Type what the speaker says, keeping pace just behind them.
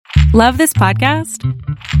Love this podcast?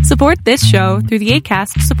 Support this show through the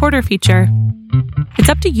Acast supporter feature. It's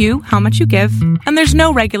up to you how much you give, and there's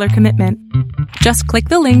no regular commitment. Just click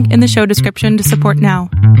the link in the show description to support now.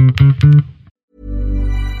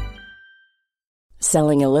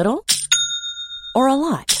 Selling a little or a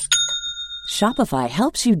lot? Shopify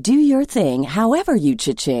helps you do your thing however you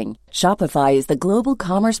cha-ching. Shopify is the global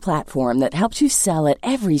commerce platform that helps you sell at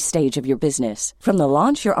every stage of your business. From the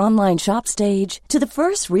launch your online shop stage to the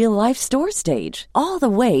first real-life store stage, all the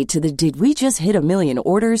way to the did we just hit a million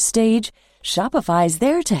orders stage. Shopify is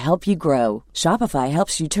there to help you grow. Shopify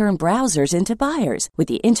helps you turn browsers into buyers with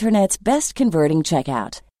the internet's best converting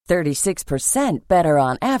checkout. 36% better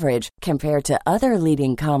on average compared to other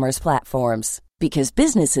leading commerce platforms. Because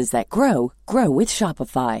businesses that grow, grow with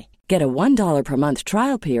Shopify. Get a $1 per month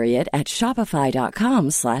trial period at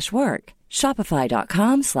shopify.com/work.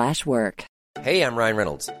 Shopify.com/work. Hey, I'm Ryan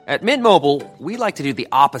Reynolds. At Mint Mobile, we like to do the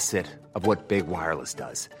opposite of what Big Wireless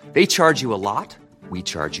does. They charge you a lot, we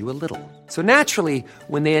charge you a little. So naturally,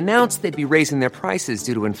 when they announced they'd be raising their prices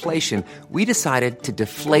due to inflation, we decided to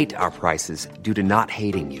deflate our prices due to not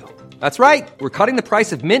hating you. That's right. We're cutting the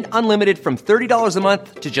price of Mint Unlimited from $30 a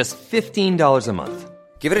month to just $15 a month.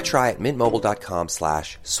 Give it a try at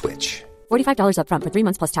mintmobile.com/switch. $45 up front for 3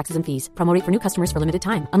 months plus taxes and fees. Promo rate for new customers for limited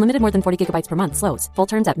time. Unlimited more than 40 gigabytes per month. Slows full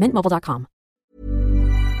terms at mintmobile.com.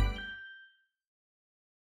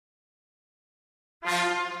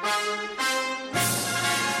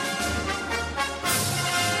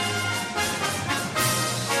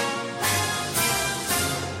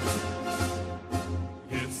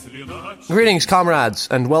 Greetings, comrades,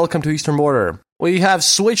 and welcome to Eastern Border. We have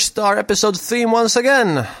switched our episode theme once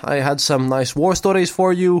again. I had some nice war stories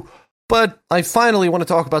for you, but I finally want to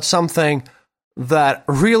talk about something that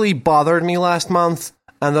really bothered me last month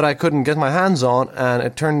and that I couldn't get my hands on, and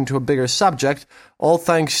it turned into a bigger subject, all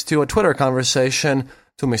thanks to a Twitter conversation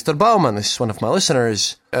to Mr. Bowman. This is one of my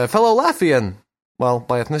listeners, a fellow Latvian. Well,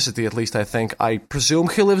 by ethnicity at least, I think. I presume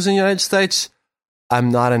he lives in the United States. I'm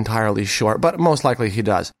not entirely sure, but most likely he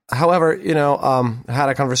does. However, I had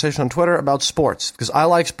a conversation on Twitter about sports, because I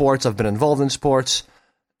like sports, I've been involved in sports,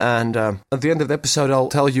 and at the end of the episode I'll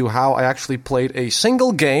tell you how I actually played a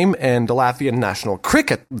single game in the Latvian national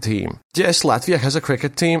cricket team. Yes, Latvia has a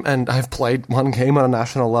cricket team, and I've played one game on a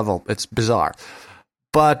national level. It's bizarre.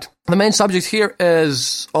 But the main subject here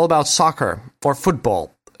is all about soccer, or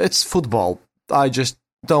football. It's football. I just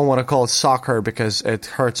don't want to call it soccer because it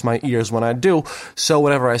hurts my ears when I do, so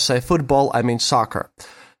whenever I say football, I mean soccer.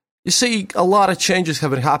 You see, a lot of changes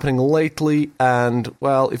have been happening lately, and,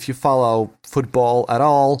 well, if you follow football at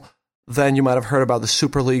all, then you might have heard about the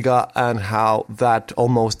Superliga and how that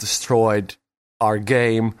almost destroyed our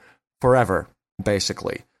game forever,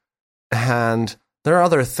 basically. And there are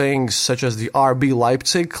other things, such as the RB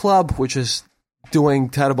Leipzig club, which is doing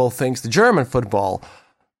terrible things to German football.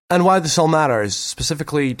 And why this all matters,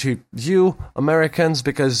 specifically to you, Americans,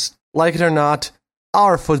 because, like it or not,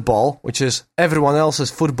 our football, which is everyone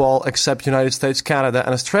else's football except United States, Canada,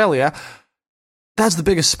 and Australia, that's the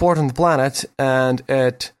biggest sport on the planet, and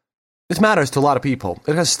it matters to a lot of people.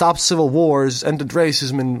 It has stopped civil wars, ended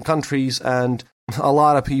racism in countries, and a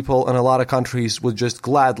lot of people in a lot of countries would just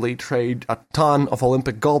gladly trade a ton of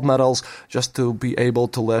Olympic gold medals just to be able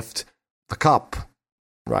to lift the cup,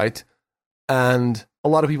 right? And a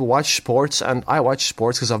lot of people watch sports, and I watch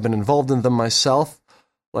sports because I've been involved in them myself,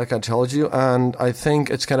 like I told you, and I think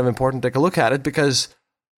it's kind of important to take a look at it because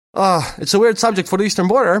it's a weird subject for the Eastern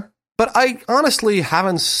Border, but I honestly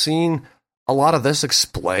haven't seen a lot of this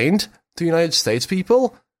explained to United States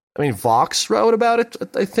people. I mean, Vox wrote about it,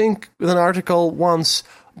 I think, with an article once,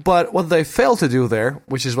 but what they failed to do there,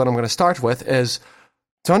 which is what I'm going to start with, is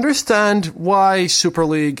to understand why Super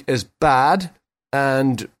League is bad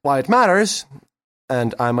and why it matters.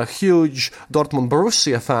 And I'm a huge Dortmund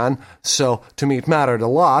Borussia fan, so to me it mattered a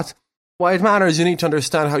lot. Why it matters, you need to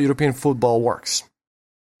understand how European football works.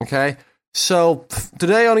 Okay? So,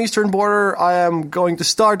 today on Eastern Border, I am going to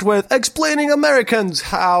start with explaining Americans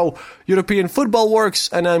how European football works,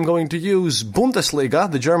 and I'm going to use Bundesliga,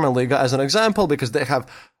 the German Liga, as an example, because they have a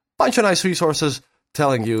bunch of nice resources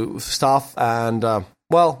telling you stuff, and,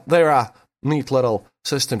 they're a neat little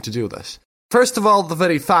system to do this. First of all, the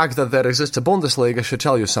very fact that there exists a Bundesliga should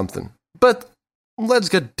tell you something. But let's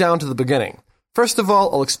get down to the beginning. First of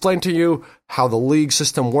all, I'll explain to you how the league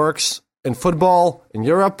system works in football in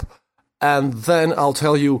Europe, and then I'll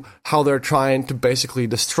tell you how they're trying to basically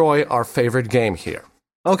destroy our favorite game here.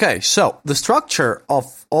 Okay, so the structure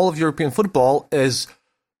of all of European football is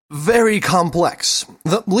very complex.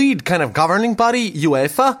 The lead kind of governing body,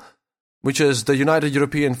 UEFA, which is the United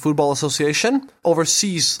European Football Association,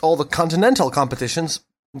 oversees all the continental competitions,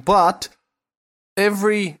 but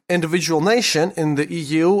every individual nation in the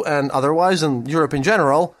EU and otherwise in Europe in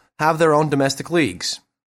general have their own domestic leagues.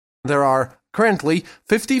 There are currently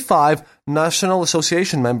 55 national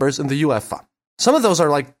association members in the UEFA. Some of those are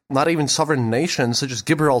like not even sovereign nations, such as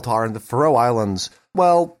Gibraltar and the Faroe Islands.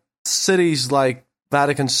 Well, cities like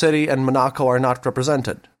Vatican City and Monaco are not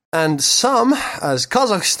represented. And some, as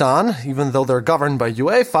Kazakhstan, even though they're governed by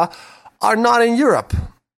UEFA, are not in Europe.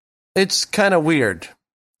 It's kind of weird.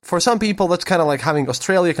 For some people, that's kind of like having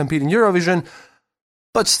Australia compete in Eurovision,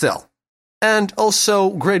 but still. And also,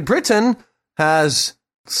 Great Britain has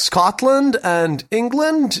Scotland and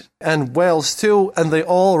England and Wales too, and they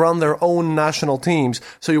all run their own national teams.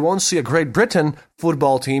 So you won't see a Great Britain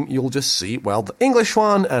football team, you'll just see, well, the English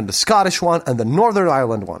one and the Scottish one and the Northern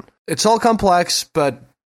Ireland one. It's all complex, but,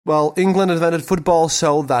 well, England invented football,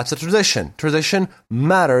 so that's a tradition. Tradition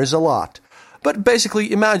matters a lot. But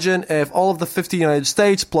basically, imagine if all of the 50 United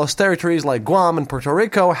States plus territories like Guam and Puerto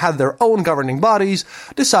Rico had their own governing bodies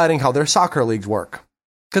deciding how their soccer leagues work,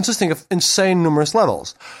 consisting of insane numerous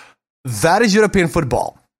levels. That is European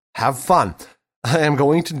football. Have fun. I am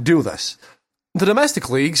going to do this. The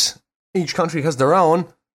domestic leagues, each country has their own,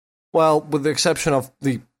 well, with the exception of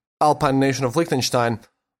the Alpine nation of Liechtenstein,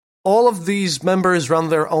 all of these members run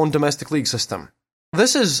their own domestic league system.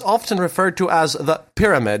 This is often referred to as the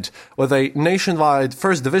pyramid, with a nationwide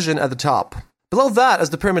first division at the top. Below that,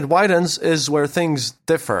 as the pyramid widens, is where things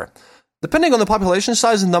differ. Depending on the population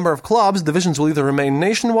size and number of clubs, divisions will either remain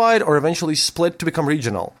nationwide or eventually split to become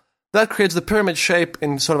regional. That creates the pyramid shape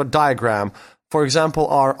in sort of a diagram. For example,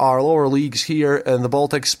 our lower leagues here in the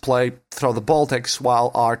Baltics play through the Baltics,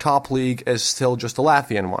 while our top league is still just a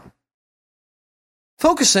Latvian one.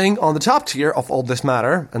 Focusing on the top tier of all this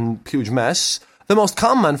matter and huge mess, the most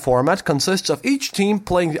common format consists of each team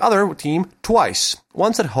playing the other team twice,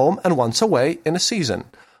 once at home and once away in a season,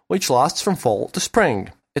 which lasts from fall to spring.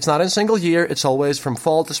 It's not in a single year, it's always from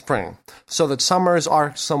fall to spring, so that summers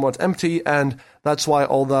are somewhat empty, and that's why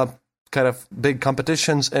all the kind of big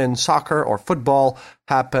competitions in soccer or football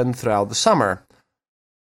happen throughout the summer.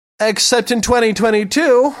 Except in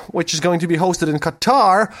 2022, which is going to be hosted in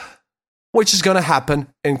Qatar, which is going to happen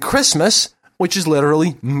in Christmas, which is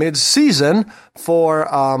literally mid-season for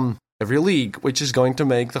every league, which is going to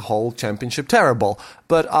make the whole championship terrible.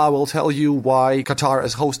 But I will tell you why Qatar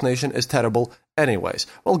as host nation is terrible anyways.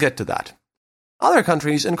 We'll get to that. Other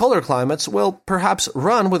countries in colder climates will perhaps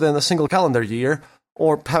run within a single calendar year,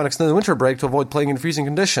 or have an extended winter break to avoid playing in freezing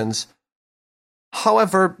conditions.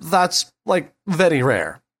 However, that's, like, very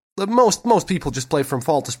rare. Most people just play from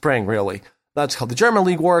fall to spring, really. That's how the German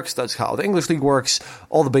league works, that's how the English league works,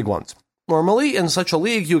 all the big ones. Normally, in such a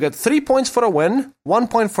league, you get 3 points for a win, 1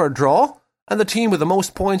 point for a draw, and the team with the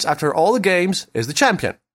most points after all the games is the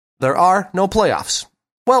champion. There are no playoffs.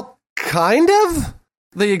 Well, kind of.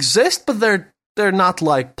 They exist, but they're not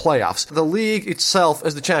like playoffs. The league itself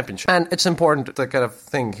is the championship. And it's important to kind of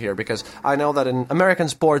think here, because I know that in American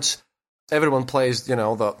sports, everyone plays,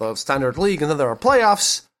 the standard league, and then there are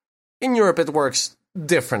playoffs. In Europe, it works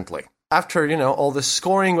differently. After, all this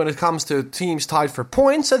scoring when it comes to teams tied for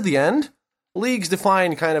points at the end, leagues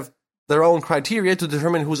define kind of their own criteria to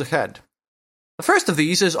determine who's ahead. The first of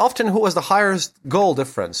these is often who has the highest goal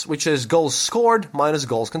difference, which is goals scored minus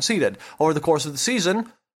goals conceded over the course of the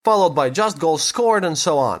season, followed by just goals scored and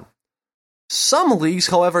so on. Some leagues,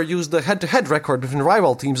 however, use the head-to-head record between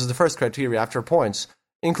rival teams as the first criteria after points,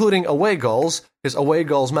 including away goals, because away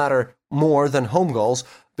goals matter more than home goals,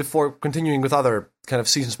 before continuing with other kind of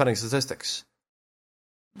season-spanning statistics.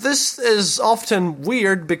 This is often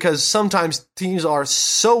weird because sometimes teams are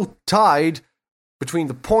so tied between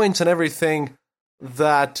the points and everything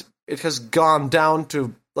that it has gone down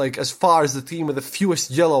to, like, as far as the team with the fewest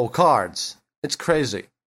yellow cards. It's crazy.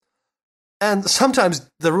 And sometimes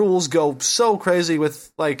the rules go so crazy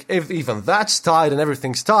with, like, if even that's tied and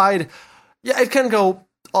everything's tied, yeah, it can go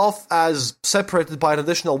off as separated by an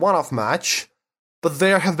additional one-off match. But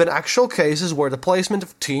there have been actual cases where the placement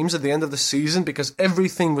of teams at the end of the season, because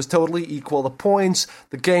everything was totally equal, the points,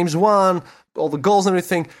 the games won, all the goals and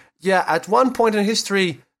everything, yeah, at one point in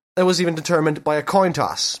history, that was even determined by a coin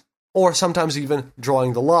toss, or sometimes even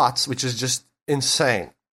drawing the lots, which is just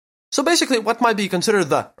insane. So basically, what might be considered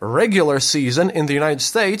the regular season in the United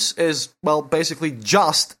States is, well, basically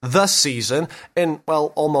just the season in,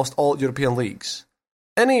 well, almost all European leagues.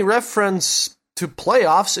 Any reference to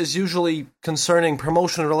playoffs is usually concerning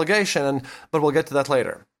promotion and relegation, but we'll get to that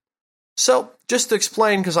later. So, just to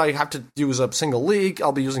explain, because I have to use a single league,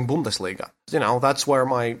 I'll be using Bundesliga. That's where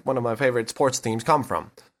one of my favorite sports teams come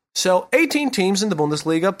from. So 18 teams in the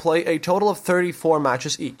Bundesliga play a total of 34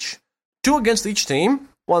 matches each. 2 against each team,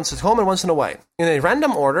 once at home and once away, in a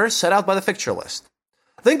random order set out by the fixture list.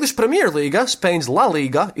 The English Premier Liga, Spain's La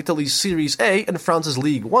Liga, Italy's Series A, and France's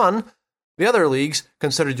Ligue 1, the other leagues,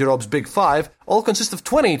 considered Europe's Big Five, all consist of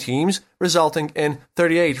 20 teams, resulting in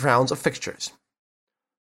 38 rounds of fixtures.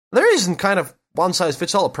 There isn't kind of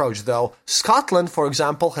one-size-fits-all approach, though. Scotland, for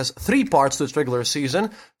example, has 3 parts to its regular season.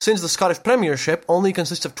 Since the Scottish Premiership only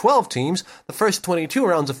consists of 12 teams, the first 22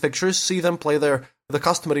 rounds of fixtures see them play the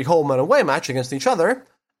customary home and away match against each other,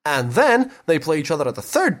 and then they play each other at the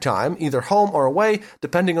third time, either home or away,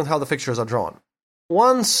 depending on how the fixtures are drawn.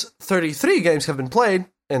 Once 33 games have been played,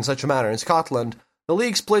 in such a manner in Scotland, the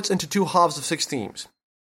league splits into 2 halves of 6 teams.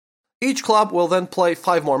 Each club will then play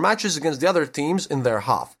 5 more matches against the other teams in their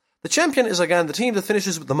half. The champion is again the team that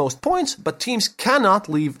finishes with the most points, but teams cannot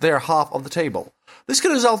leave their half of the table. This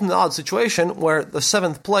could result in an odd situation where the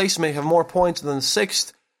 7th place may have more points than the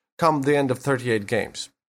 6th come the end of 38 games,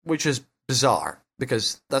 which is bizarre,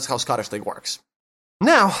 because that's how Scottish League works.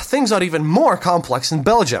 Now, things are even more complex in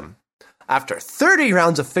Belgium. After 30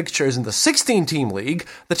 rounds of fixtures in the 16-team league,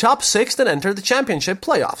 the top 6 then enter the championship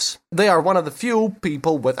playoffs. They are one of the few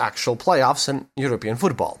people with actual playoffs in European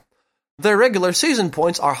football. Their regular season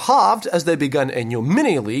points are halved as they begin a new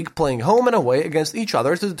mini-league playing home and away against each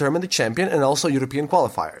other to determine the champion and also European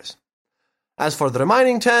qualifiers. As for the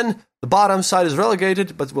remaining 10, the bottom side is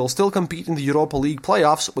relegated but will still compete in the Europa League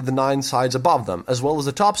playoffs with the 9 sides above them, as well as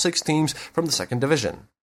the top 6 teams from the second division.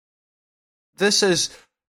 This is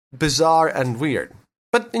bizarre and weird.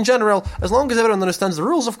 But in general, as long as everyone understands the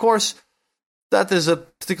rules, of course, that is a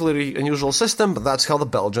particularly unusual system, but that's how the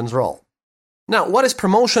Belgians roll. Now, what is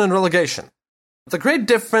promotion and relegation? The great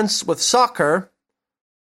difference with soccer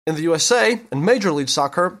in the USA and Major League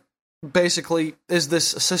Soccer basically is this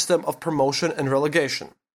system of promotion and relegation.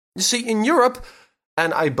 You see, in Europe,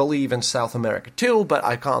 and I believe in South America too, but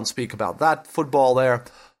I can't speak about that football there,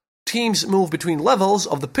 teams move between levels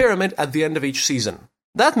of the pyramid at the end of each season.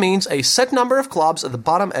 That means a set number of clubs at the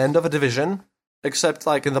bottom end of a division, except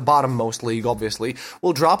like in the bottom-most league, obviously,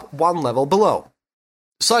 will drop 1 level below.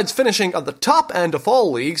 Sides finishing at the top end of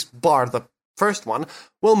all leagues, bar the first one,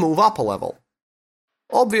 will move up a level.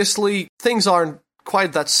 Obviously, things aren't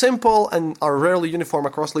quite that simple and are rarely uniform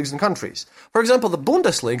across leagues and countries. For example, the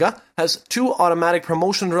Bundesliga has 2 automatic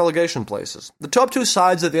promotion and relegation places. The top 2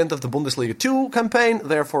 sides at the end of the Bundesliga 2 campaign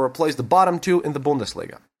therefore replace the bottom 2 in the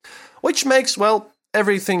Bundesliga, which makes, well,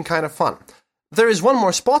 everything kind of fun. There is one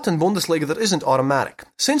more spot in Bundesliga that isn't automatic.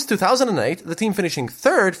 Since 2008, the team finishing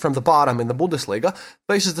 3rd from the bottom in the Bundesliga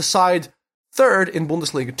faces the side 3rd in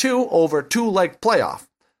Bundesliga 2 over 2-leg playoff.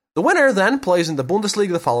 The winner then plays in the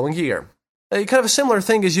Bundesliga the following year. A kind of a similar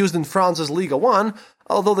thing is used in France's Ligue 1,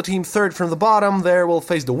 although the team 3rd from the bottom there will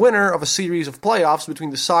face the winner of a series of playoffs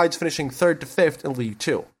between the sides finishing 3rd to 5th in League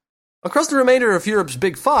 2. Across the remainder of Europe's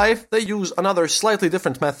Big Five, they use another slightly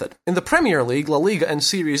different method. In the Premier League, La Liga and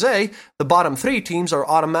Series A, the bottom 3 teams are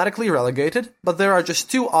automatically relegated, but there are just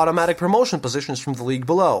 2 automatic promotion positions from the league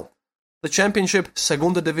below. The Championship,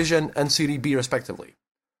 Segunda Division, and Serie B respectively.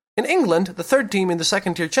 In England, the 3rd team in the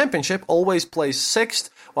second-tier Championship always plays 6th,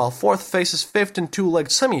 while 4th faces 5th in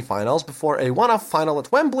 2-legged semi-finals before a one-off final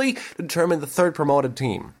at Wembley to determine the 3rd promoted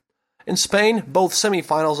team. In Spain, both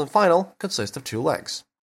semi-finals and final consist of 2 legs.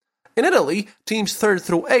 In Italy, teams 3rd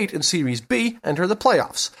through 8 in Series B enter the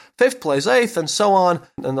playoffs. 5th plays 8th, and so on,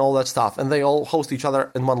 and all that stuff, and they all host each other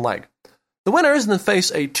in 1 leg. The winners then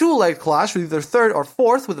face a 2-legged clash with either 3rd or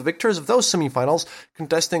 4th, with the victors of those semifinals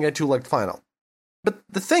contesting a 2-legged final. But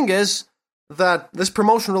the thing is that this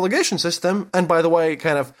promotion-relegation system, and by the way,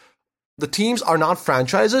 kind of, the teams are not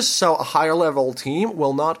franchises, so a higher-level team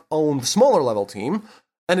will not own the smaller-level team,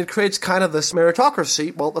 and it creates kind of this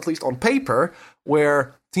meritocracy, well, at least on paper,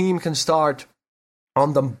 where team can start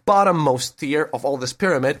on the bottommost tier of all this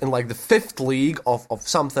pyramid in like the 5th league of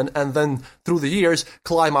something, and then through the years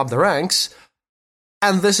climb up the ranks.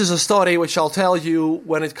 And this is a story which I'll tell you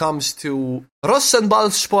when it comes to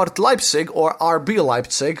Rosenballsport Leipzig, or RB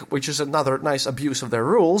Leipzig, which is another nice abuse of their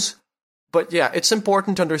rules. But yeah, it's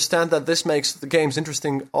important to understand that this makes the games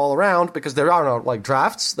interesting all around, because there are no like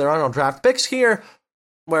drafts, there are no draft picks here,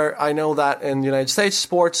 where I know that in United States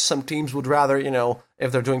sports, some teams would rather,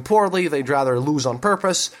 if they're doing poorly, they'd rather lose on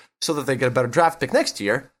purpose so that they get a better draft pick next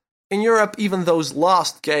year. In Europe, even those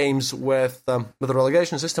lost games with the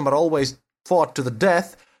relegation system are always fought to the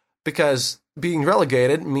death, because being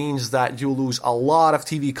relegated means that you lose a lot of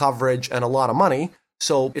TV coverage and a lot of money.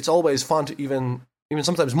 So it's always fun to even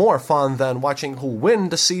sometimes more fun than watching who win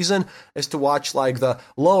the season is to watch like the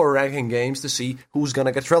lower ranking games to see who's going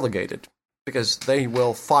to get relegated. because they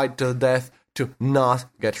will fight to the death to not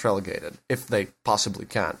get relegated, if they possibly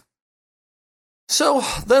can. So,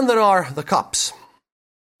 then there are the cups.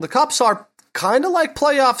 The cups are kind of like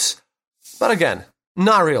playoffs, but again,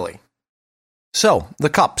 not really. So, the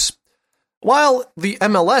cups. While the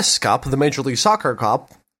MLS Cup, the Major League Soccer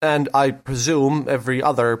Cup, and I presume every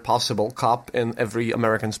other possible cup in every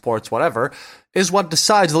American sports whatever, is what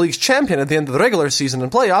decides the league's champion at the end of the regular season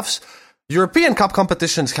and playoffs, European Cup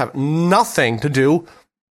competitions have nothing to do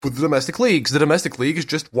with the domestic leagues. The domestic league is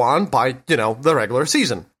just won by, the regular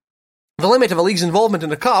season. The limit of a league's involvement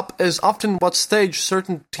in a cup is often what stage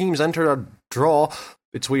certain teams enter or draw.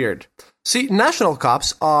 It's weird. See, national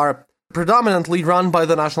cups are predominantly run by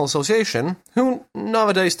the National Association, who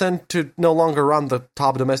nowadays tend to no longer run the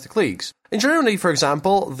top domestic leagues. In Germany, for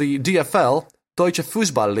example, the DFL, Deutsche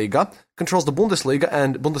Fußballliga, controls the Bundesliga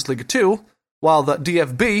and Bundesliga 2, while the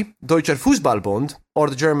DFB, Deutscher Fußballbund, or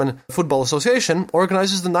the German Football Association,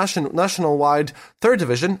 organizes the national-wide third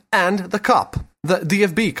division and the cup, the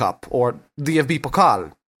DFB Cup, or DFB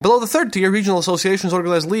Pokal. Below the third tier, regional associations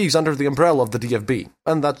organize leagues under the umbrella of the DFB.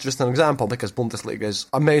 And that's just an example, because Bundesliga is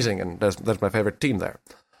amazing, and that's my favorite team there.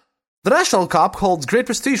 The National Cup holds great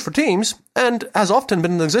prestige for teams, and has often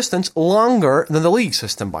been in existence longer than the league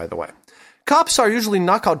system, by the way. Cups are usually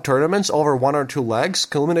knockout tournaments over 1 or 2 legs,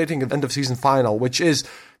 culminating in the end-of-season final, which is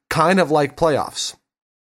kind of like playoffs.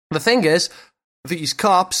 The thing is, these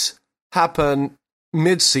cups happen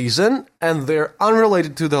mid-season, and they're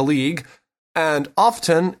unrelated to the league, and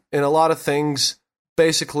often, in a lot of things,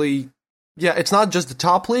 basically, it's not just the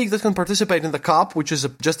top league that can participate in the cup, which is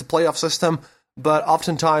just a playoff system, but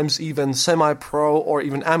oftentimes even semi-pro or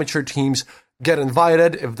even amateur teams get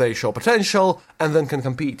invited if they show potential, and then can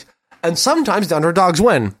compete. And sometimes the underdogs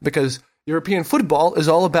win, because European football is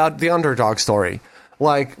all about the underdog story.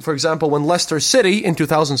 Like, for example, when Leicester City in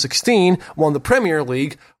 2016 won the Premier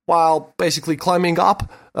League while basically climbing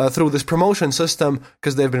up through this promotion system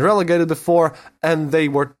because they've been relegated before, and they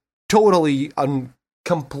were totally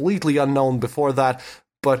completely unknown before that.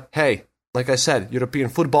 But hey, like I said, European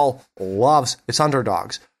football loves its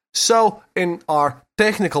underdogs. So in our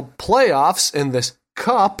technical playoffs in this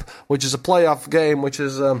cup, which is a playoff game which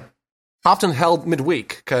is often held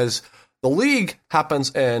midweek, because the league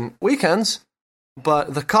happens in weekends,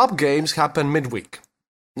 but the cup games happen midweek,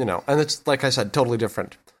 and it's, like I said, totally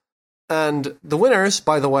different. And the winners,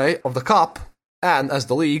 by the way, of the cup, and as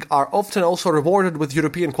the league, are often also rewarded with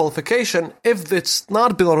European qualification if it's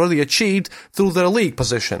not been already achieved through their league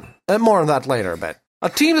position. And more on that later a bit. A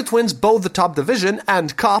team that wins both the top division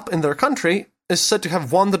and cup in their country is said to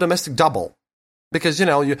have won the domestic double. Because,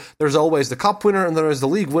 there's always the cup winner and there is the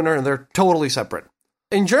league winner, and they're totally separate.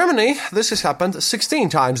 In Germany, this has happened 16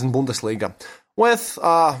 times in Bundesliga, with,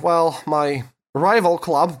 my rival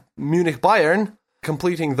club, Munich Bayern,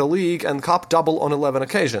 completing the league and cup double on 11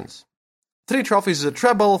 occasions. 3 trophies is a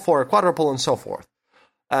treble, 4 a quadruple, and so forth.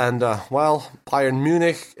 And, Bayern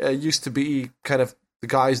Munich used to be kind of the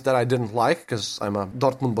guys that I didn't like, because I'm a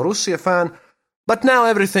Dortmund Borussia fan, but now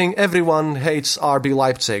everyone hates RB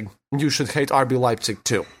Leipzig. You should hate RB Leipzig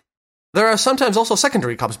too. There are sometimes also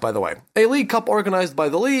secondary cups, by the way. A league cup organized by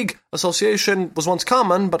the league association was once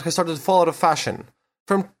common, but has started to fall out of fashion.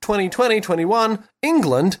 From 2020-21,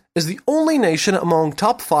 England is the only nation among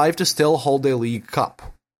top 5 to still hold a league cup.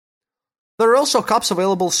 There are also cups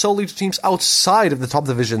available solely to teams outside of the top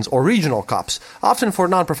divisions or regional cups, often for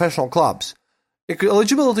non-professional clubs.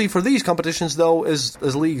 Eligibility for these competitions, though, is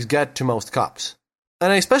as leagues get to most cups.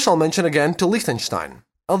 And a special mention again to Liechtenstein.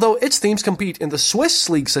 Although its teams compete in the Swiss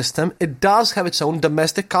league system, it does have its own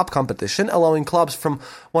domestic cup competition, allowing clubs from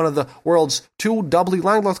one of the world's 2 doubly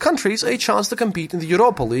landlocked countries a chance to compete in the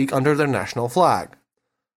Europa League under their national flag.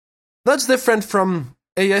 That's different from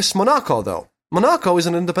AS Monaco, though. Monaco is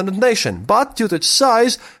an independent nation, but due to its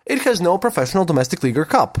size, it has no professional domestic league or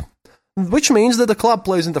cup, which means that the club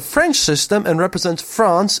plays in the French system and represents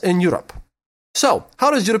France in Europe. So,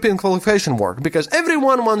 how does European qualification work? Because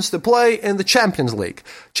everyone wants to play in the Champions League.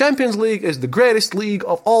 Champions League is the greatest league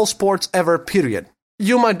of all sports ever, period.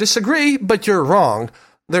 You might disagree, but you're wrong.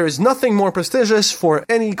 There is nothing more prestigious for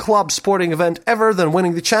any club sporting event ever than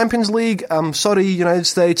winning the Champions League. Sorry, United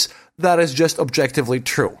States, that is just objectively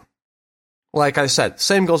true. Like I said,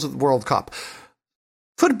 same goes with the World Cup.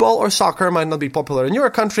 Football or soccer might not be popular in your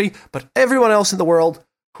country, but everyone else in the world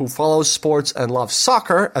who follows sports and loves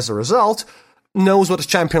soccer as a result knows what the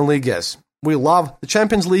Champions League is. We love the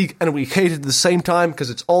Champions League and we hate it at the same time because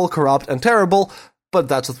it's all corrupt and terrible, but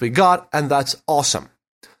that's what we got, and that's awesome.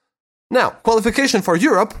 Now, qualification for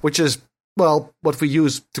Europe, which is, what we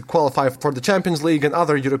use to qualify for the Champions League and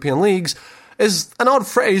other European leagues, is an odd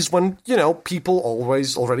phrase when, people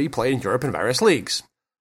always already play in Europe in various leagues.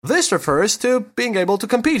 This refers to being able to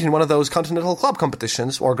compete in one of those continental club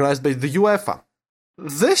competitions organized by the UEFA.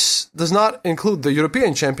 This does not include the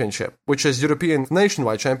European Championship, which is European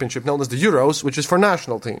nationwide championship known as the Euros, which is for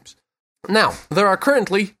national teams. Now, there are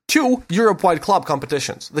currently 2 Europe-wide club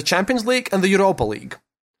competitions, the Champions League and the Europa League.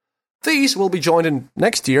 These will be joined in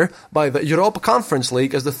next year by the Europa Conference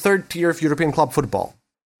League as the third tier of European club football.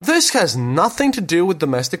 This has nothing to do with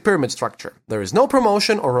domestic pyramid structure. There is no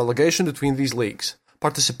promotion or relegation between these leagues.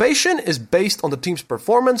 Participation is based on the team's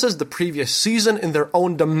performances the previous season in their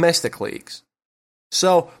own domestic leagues.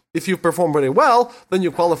 So, if you perform really well, then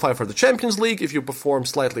you qualify for the Champions League. If you perform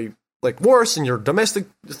slightly worse in your domestic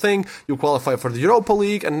thing, you qualify for the Europa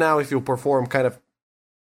League. And now if you perform kind of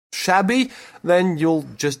shabby, then you'll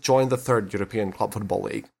just join the third European Club Football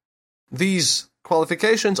League. These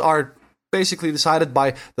qualifications are basically decided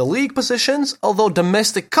by the league positions, although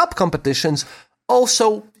domestic cup competitions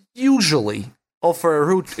also usually offer a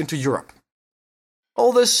route into Europe.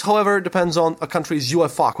 All this, however, depends on a country's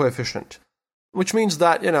UEFA coefficient, which means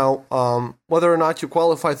that, whether or not you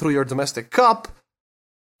qualify through your domestic cup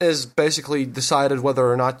is basically decided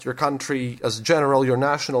whether or not your country, as general, your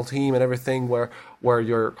national team and everything, where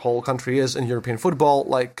your whole country is in European football,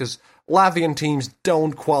 because Latvian teams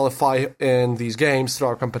don't qualify in these games through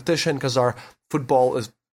our competition because our football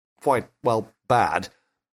is quite, bad.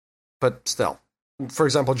 But still, for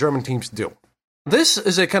example, German teams do. This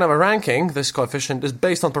is a kind of a ranking. This coefficient is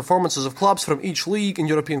based on performances of clubs from each league in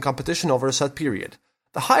European competition over a set period.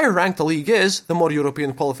 The higher ranked the league is, the more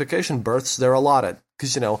European qualification berths they're allotted.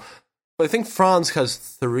 Because, I think France has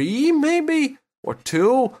 3, maybe, or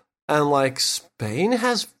 2, and, Spain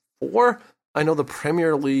has 4. I know the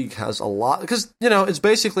Premier League has a lot, because, it's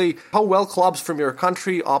basically how well clubs from your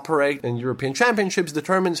country operate in European championships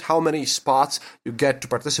determines how many spots you get to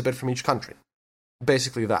participate from each country.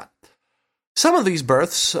 Basically that. Some of these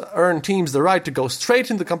berths earn teams the right to go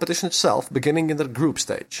straight into the competition itself, beginning in the group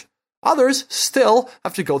stage. Others still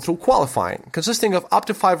have to go through qualifying, consisting of up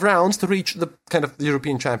to 5 rounds to reach the kind of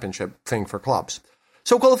European Championship thing for clubs.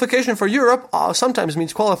 So qualification for Europe sometimes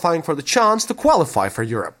means qualifying for the chance to qualify for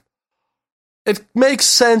Europe. It makes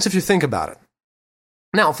sense if you think about it.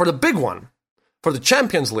 Now, for the big one, for the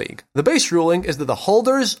Champions League, the base ruling is that the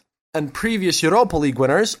holders and previous Europa League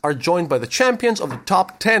winners are joined by the champions of the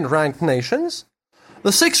top 10 ranked nations,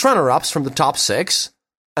 the 6 runner-ups from the top 6,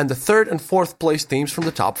 and the 3rd and 4th place teams from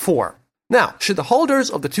the top 4. Now, should the holders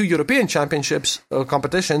of the 2 European Championships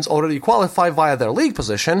competitions already qualify via their league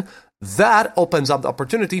position, that opens up the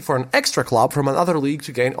opportunity for an extra club from another league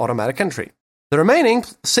to gain automatic entry. The remaining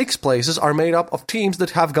 6 places are made up of teams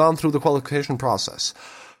that have gone through the qualification process.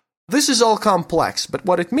 This is all complex, but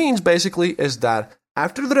what it means basically is that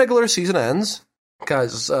after the regular season ends,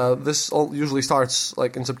 because this all usually starts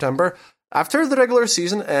in September, after the regular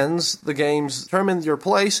season ends, the games determine your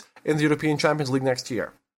place in the European Champions League next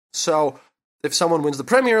year. So, if someone wins the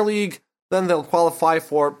Premier League, then they'll qualify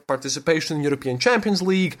for participation in the European Champions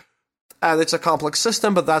League, and it's a complex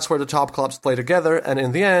system, but that's where the top clubs play together, and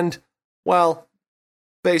in the end,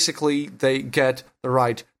 basically they get the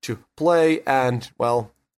right to play, and,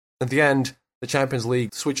 at the end, the Champions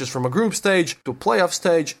League switches from a group stage to a playoff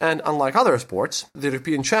stage, and unlike other sports, the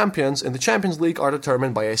European champions in the Champions League are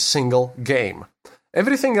determined by a single game.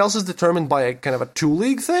 Everything else is determined by a kind of a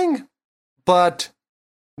 2-league thing, but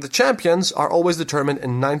the champions are always determined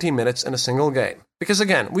in 90 minutes in a single game. Because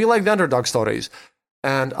again, we like the underdog stories,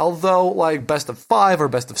 and although best of 5 or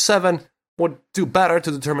best of 7 would do better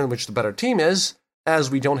to determine which the better team is,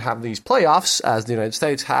 as we don't have these playoffs, as the United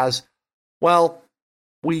States has,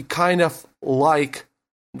 we kind of like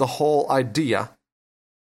the whole idea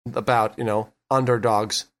about,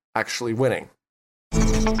 underdogs actually winning.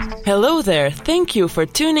 Hello there. Thank you for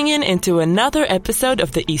tuning in into another episode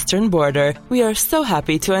of The Eastern Border. We are so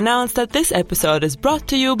happy to announce that this episode is brought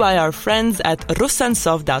to you by our friends at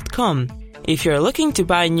Rusansov.com. If you're looking to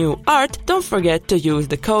buy new art, don't forget to use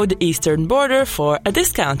the code Eastern Border for a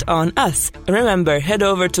discount on us. Remember, head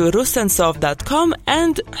over to Rusansov.com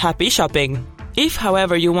and happy shopping. If,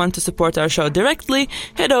 however, you want to support our show directly,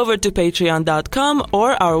 head over to patreon.com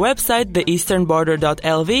or our website,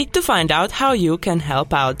 theeasternborder.lv, to find out how you can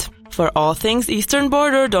help out. For all things Eastern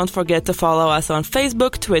Border, don't forget to follow us on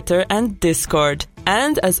Facebook, Twitter, and Discord.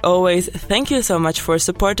 And as always, thank you so much for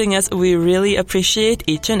supporting us. We really appreciate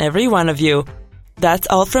each and every one of you. That's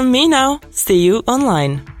all from me now. See you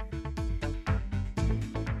online.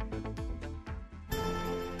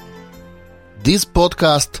 This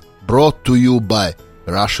podcast brought to you by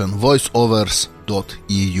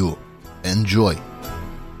RussianVoiceovers.eu. Enjoy!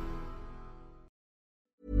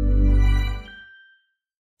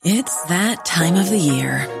 It's that time of the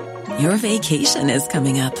year. Your vacation is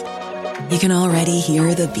coming up. You can already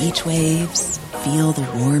hear the beach waves, feel the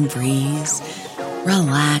warm breeze,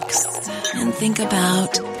 relax, and think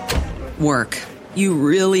about work. You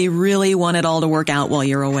really, really want it all to work out while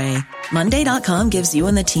you're away. Monday.com gives you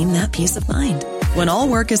and the team that peace of mind. When all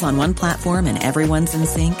work is on one platform and everyone's in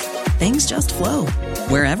sync, things just flow.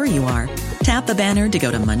 Wherever you are, tap the banner to go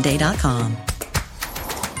to Monday.com.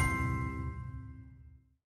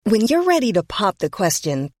 When you're ready to pop the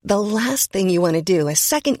question, the last thing you want to do is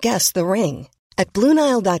second-guess the ring. At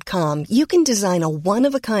BlueNile.com, you can design a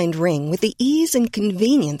one-of-a-kind ring with the ease and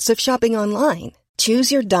convenience of shopping online.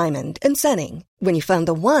 Choose your diamond and setting. When you find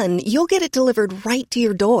the one, you'll get it delivered right to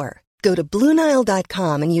your door. Go to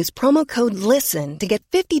BlueNile.com and use promo code LISTEN to get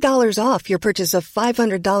 $50 off your purchase of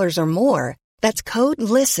 $500 or more. That's code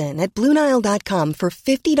LISTEN at BlueNile.com for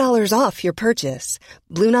 $50 off your purchase.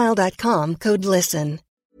 BlueNile.com, code LISTEN.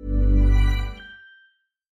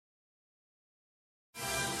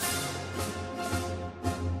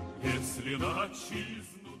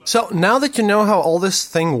 So now that you know how all this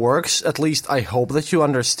thing works, at least I hope that you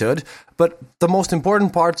understood, but the most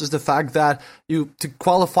important part is the fact that to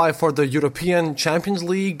qualify for the European Champions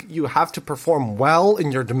League, you have to perform well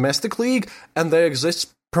in your domestic league, and there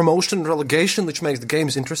exists promotion and relegation, which makes the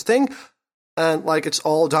games interesting, and it's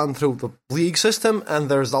all done through the league system, and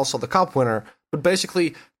there's also the cup winner. But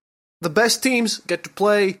basically, the best teams get to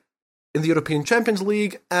play in the European Champions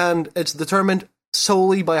League, and it's determined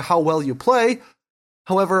solely by how well you play.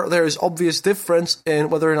 However, there is obvious difference in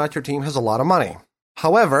whether or not your team has a lot of money.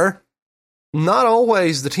 However, not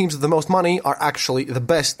always the teams with the most money are actually the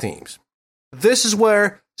best teams. This is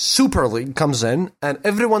where Super League comes in, and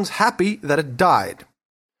everyone's happy that it died.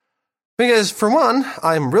 Because, for one,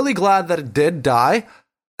 I'm really glad that it did die,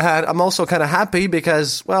 and I'm also kind of happy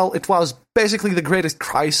because, well, it was basically the greatest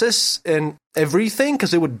crisis in everything,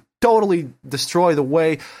 because it would totally destroy the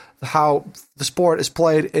way how the sport is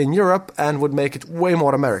played in Europe and would make it way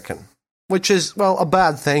more American. Which is, well, a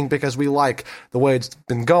bad thing because we like the way it's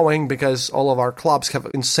been going, because all of our clubs have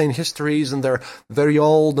insane histories and they're very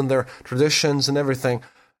old and their traditions and everything,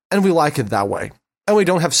 and we like it that way. And we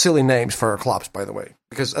don't have silly names for our clubs, by the way,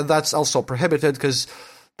 because that's also prohibited because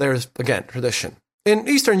there's, again, tradition. In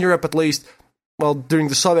Eastern Europe, at least, well, during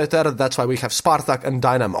the Soviet era, that's why we have Spartak and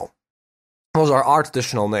Dynamo. Those are our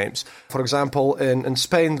traditional names. For example, in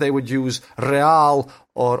Spain, they would use Real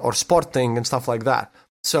or Sporting and stuff like that.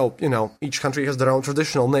 So, each country has their own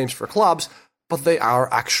traditional names for clubs, but they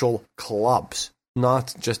are actual clubs,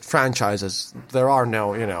 not just franchises. There are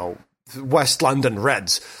no, West London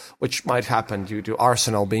Reds, which might happen due to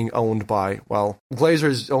Arsenal being owned by, well,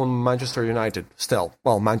 Glazers own Manchester United still.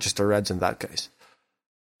 Well, Manchester Reds in that case.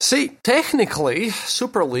 See, technically,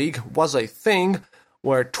 Super League was a thing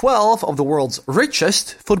where 12 of the world's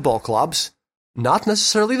richest football clubs, not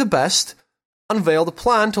necessarily the best, unveiled a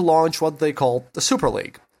plan to launch what they called the Super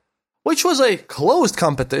League, which was a closed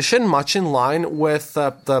competition much in line with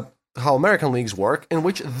how American leagues work, in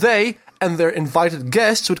which they and their invited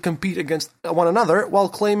guests would compete against one another while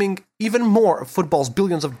claiming even more of football's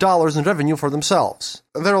billions of dollars in revenue for themselves.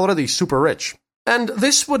 They're already super rich. And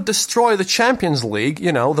this would destroy the Champions League,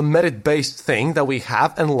 the merit-based thing that we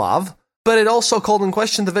have and love, but it also called in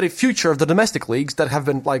question the very future of the domestic leagues that have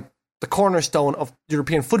been, the cornerstone of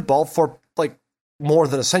European football for, more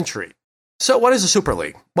than a century. So what is a Super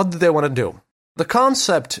League? What did they want to do? The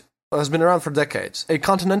concept has been around for decades. A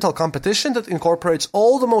continental competition that incorporates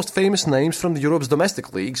all the most famous names from Europe's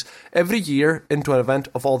domestic leagues every year into an event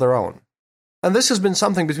of all their own. And this has been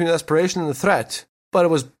something between an aspiration and a threat, but it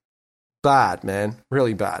was bad, man.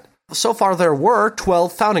 Really bad. So far there were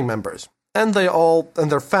 12 founding members. And they all, and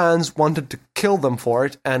their fans wanted to kill them for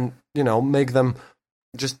it and, make them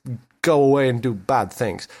just go away and do bad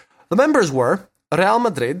things. The members were Real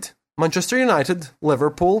Madrid, Manchester United,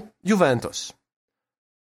 Liverpool, Juventus.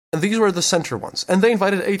 And these were the center ones. And they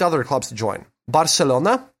invited 8 other clubs to join.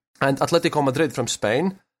 Barcelona and Atletico Madrid from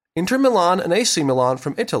Spain, Inter Milan and AC Milan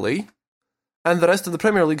from Italy, and the rest of the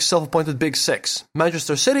Premier League's self-appointed Big Six,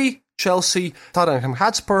 Manchester City, Chelsea, Tottenham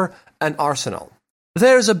Hotspur, and Arsenal.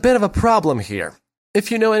 There's a bit of a problem here.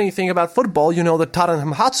 If you know anything about football, you know that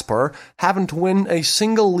Tottenham Hotspur haven't won a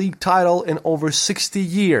single league title in over 60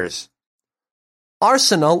 years.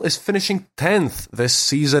 Arsenal is finishing 10th this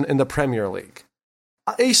season in the Premier League.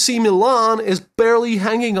 AC Milan is barely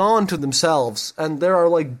hanging on to themselves, and there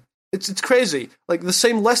are it's crazy. The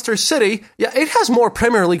same Leicester City, yeah, it has more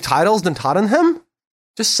Premier League titles than Tottenham.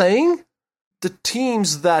 Just saying. The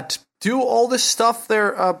teams that do all this stuff,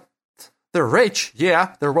 they're rich,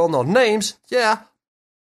 yeah, they're well-known names, yeah,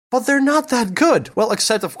 but they're not that good. Well,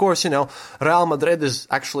 except, of course, Real Madrid is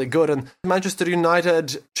actually good, and Manchester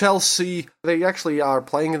United, Chelsea, they actually are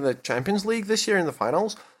playing in the Champions League this year in the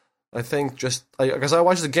finals. I think because I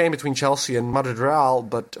watched the game between Chelsea and Madrid Real,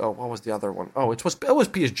 but what was the other one? Oh, it was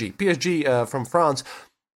PSG from France.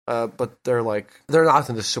 But they're not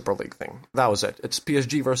in the Super League thing. That was it. It's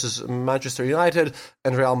PSG versus Manchester United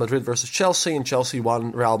and Real Madrid versus Chelsea, and Chelsea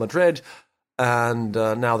won Real Madrid, and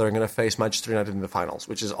now they're going to face Manchester United in the finals,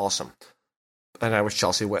 which is awesome. And I wish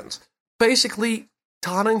Chelsea wins. Basically,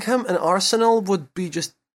 Tottenham and Arsenal would be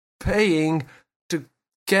just paying to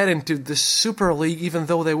get into the Super League, even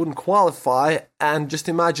though they wouldn't qualify, and just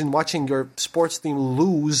imagine watching your sports team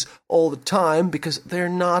lose all the time because they're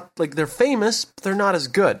not, they're famous, but they're not as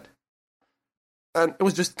good. And it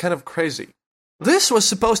was just kind of crazy. This was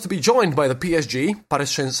supposed to be joined by the PSG,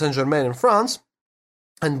 Paris Saint-Germain in France,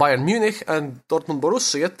 and Bayern Munich and Dortmund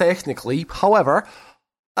Borussia, technically. However,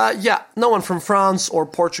 no one from France or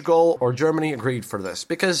Portugal or Germany agreed for this,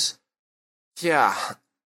 because,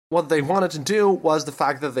 what they wanted to do was the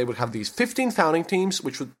fact that they would have these 15 founding teams,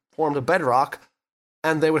 which would form the bedrock,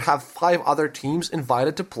 and they would have 5 other teams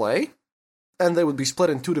invited to play, and they would be split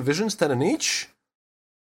in 2 divisions, 10 in each,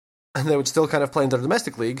 and they would still kind of play in their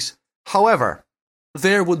domestic leagues. However,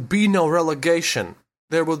 there would be no relegation.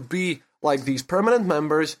 There would be, these permanent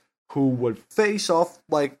members who would face off,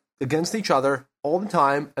 against each other all the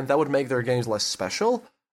time, and that would make their games less special,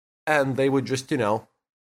 and they would just,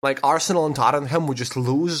 Arsenal and Tottenham would just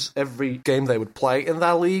lose every game they would play in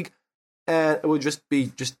that league, and it would just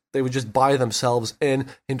be they would just buy themselves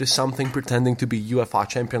into something pretending to be UEFA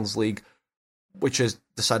Champions League, which is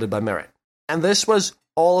decided by merit. And this was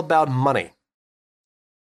all about money.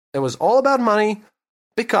 It was all about money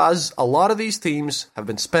because a lot of these teams have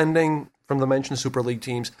been spending, from the mentioned Super League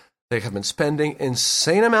teams, they have been spending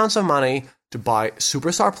insane amounts of money to buy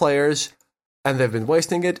superstar players, and they've been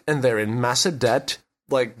wasting it, and they're in massive debt.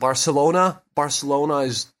 Barcelona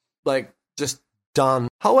is, just done.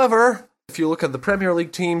 However, if you look at the Premier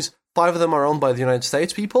League teams, 5 of them are owned by the United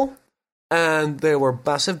States people, and they were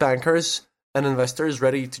massive bankers and investors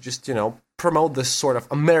ready to just, promote this sort of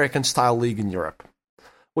American-style league in Europe,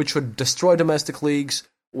 which would destroy domestic leagues,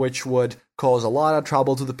 which would cause a lot of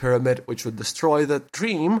trouble to the pyramid, which would destroy the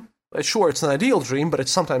dream. Sure, it's an ideal dream, but it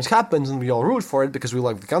sometimes happens, and we all root for it because we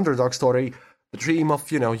like the underdog story, the dream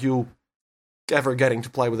of, you ever getting to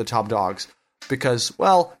play with the top dogs. Because,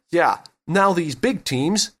 now these big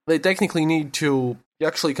teams, they technically need to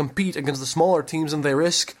actually compete against the smaller teams, and they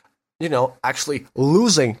risk, actually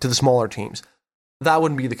losing to the smaller teams. That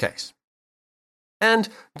wouldn't be the case. And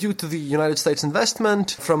due to the United States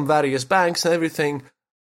investment from various banks and everything,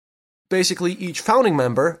 basically each founding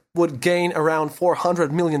member would gain around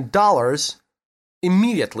 $400 million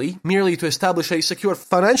immediately, merely to establish a secure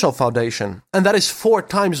financial foundation. And that is 4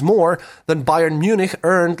 times more than Bayern Munich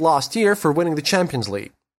earned last year for winning the Champions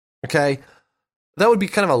League. Okay? That would be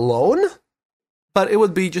kind of a loan, but it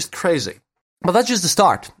would be just crazy. But that's just the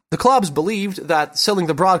start. The clubs believed that selling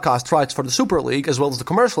the broadcast rights for the Super League, as well as the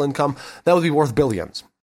commercial income, that would be worth billions.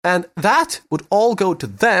 And that would all go to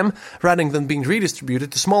them, rather than being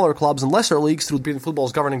redistributed to smaller clubs and lesser leagues through European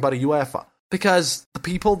football's governing body UEFA. Because the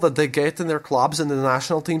people that they get in their clubs and in the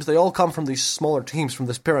national teams, they all come from these smaller teams, from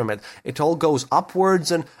this pyramid. It all goes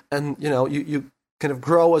upwards, and you kind of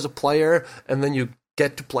grow as a player, and then you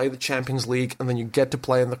get to play the Champions League, and then you get to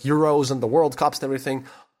play in the Euros and the World Cups and everything.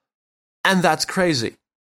 And that's crazy.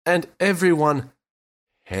 And everyone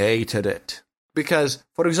hated it. Because,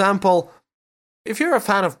 for example, if you're a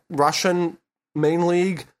fan of Russian main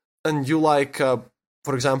league, and you like, for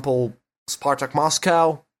example, Spartak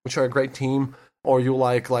Moscow, which are a great team, or you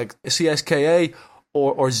like CSKA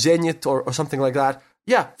or Zenit or something like that.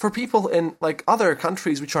 Yeah, for people in other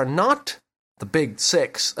countries which are not the big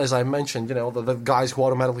 6, as I mentioned, the guys who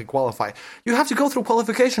automatically qualify, you have to go through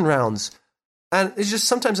qualification rounds. And it's just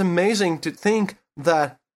sometimes amazing to think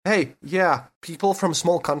that, hey, people from a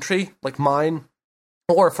small country like mine,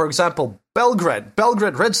 or for example, Belgrade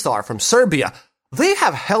Red Star from Serbia, they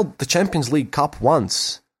have held the Champions League Cup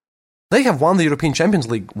once. They have won the European Champions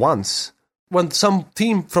League once. When some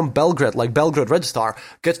team from Belgrade, like Belgrade Red Star,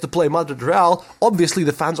 gets to play Madrid Real, obviously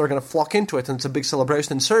the fans are going to flock into it, and it's a big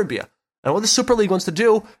celebration in Serbia. And what the Super League wants to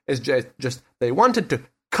do is just they wanted to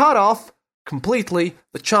cut off completely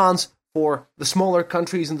the chance for the smaller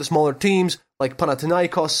countries and the smaller teams, like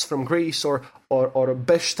Panathinaikos from Greece, or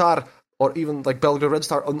Beštar, or even like Belgrade Red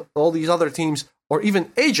Star, and all these other teams, or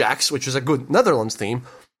even Ajax, which is a good Netherlands team.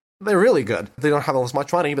 They're really good. They don't have as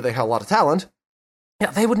much money, but they have a lot of talent.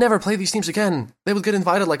 Yeah, they would never play these teams again. They would get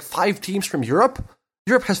invited 5 teams from Europe.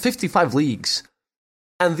 Europe has 55 leagues.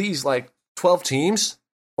 And these, 12 teams,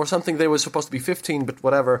 or something, they were supposed to be 15, but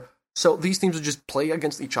whatever. So these teams would just play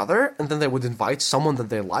against each other, and then they would invite someone that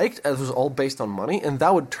they liked, and it was all based on money, and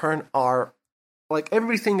that would turn our,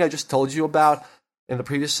 everything I just told you about in the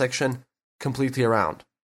previous section, completely around.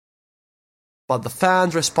 But the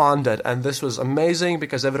fans responded, and this was amazing,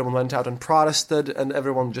 because everyone went out and protested, and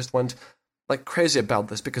everyone just went, crazy about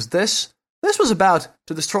this, because this was about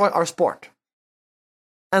to destroy our sport.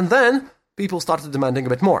 And then people started demanding a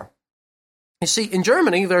bit more. You see, in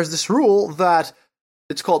Germany, there's this rule that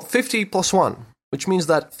it's called 50+1, which means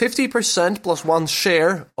that 50% plus one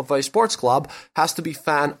share of a sports club has to be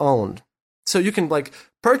fan-owned. So you can,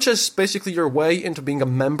 purchase basically your way into being a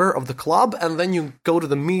member of the club, and then you go to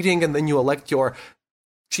the meeting, and then you elect your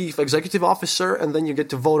chief executive officer, and then you get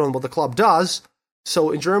to vote on what the club does.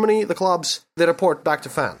 So in Germany, the clubs, they report back to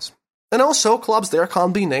fans. And also, clubs there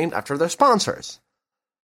can't be named after their sponsors.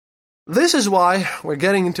 This is why we're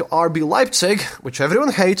getting into RB Leipzig, which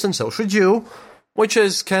everyone hates, and so should you, which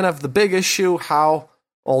is kind of the big issue, how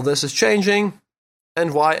all this is changing,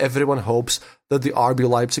 and why everyone hopes that the RB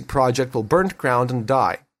Leipzig project will burn to ground and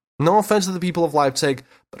die. No offense to the people of Leipzig,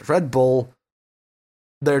 but Red Bull,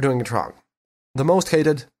 they're doing it wrong. The most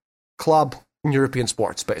hated club in European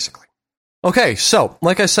sports, basically. Okay, so,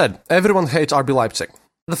 like I said, everyone hates RB Leipzig.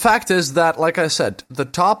 The fact is that, like I said, the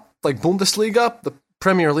top, Bundesliga, the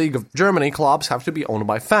Premier League of Germany clubs have to be owned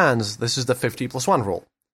by fans. This is the 50+1 rule.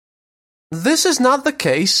 This is not the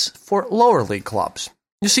case for lower league clubs.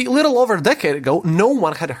 You see, a little over a decade ago, no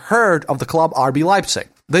one had heard of the club RB Leipzig.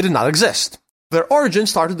 They did not exist. Their origin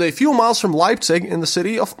started a few miles from Leipzig in the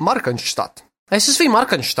city of Markranstadt. SSV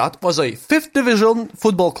Markranstadt was a 5th division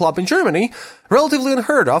football club in Germany, relatively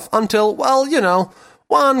unheard of until,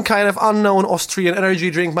 one kind of unknown Austrian energy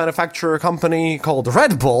drink manufacturer company called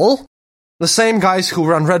Red Bull. The same guys who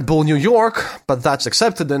run Red Bull New York, but that's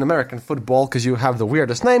accepted in American football because you have the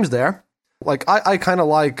weirdest names there. I kind of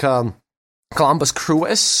like Columbus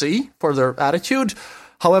Crew SC for their attitude.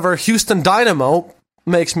 However, Houston Dynamo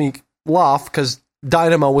makes me laugh because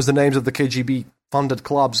Dynamo was the names of the KGB-funded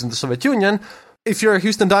clubs in the Soviet Union. If you're a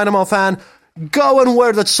Houston Dynamo fan, go and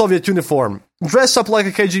wear that Soviet uniform. Dress up like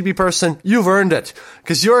a KGB person. You've earned it.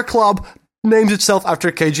 Because your club names itself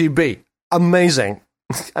after KGB. Amazing.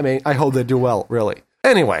 I hope they do well, really.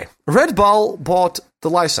 Anyway, Red Bull bought the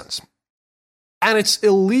license. And it's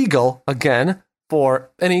illegal, again, for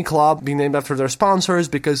any club being named after their sponsors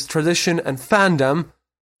because tradition and fandom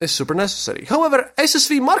is super necessary. However,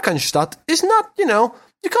 SSV Markranstadt is not,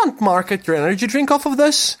 you can't market your energy drink off of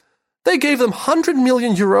this. They gave them 100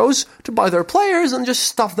 million euros to buy their players and just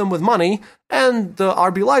stuff them with money, and the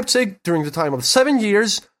RB Leipzig, during the time of 7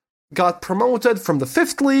 years, got promoted from the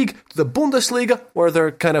 5th league to the Bundesliga, where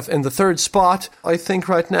they're kind of in the 3rd spot, I think,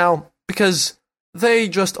 right now, because they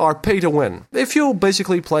just are pay to win. If you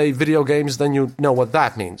basically play video games, then you know what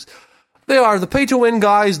that means. They are the pay to win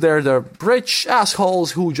guys, they're the rich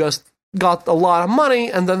assholes who just got a lot of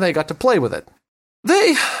money and then they got to play with it.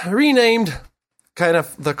 They renamed kind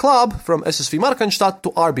of the club from SSV Markranstadt to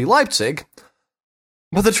RB Leipzig,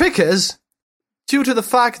 but the trick is, due to the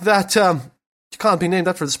fact that you can't be named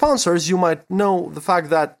after the sponsors, you might know the fact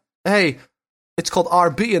that, hey, it's called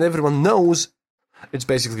RB and everyone knows it's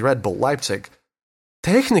basically Red Bull Leipzig.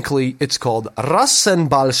 Technically, it's called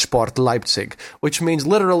Rasenballsport Leipzig, which means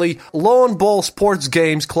literally Lawn Ball Sports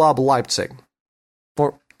Games Club Leipzig,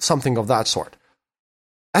 or something of that sort.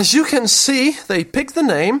 As you can see, they picked the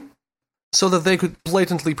name so that they could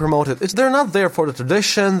blatantly promote it. They're not there for the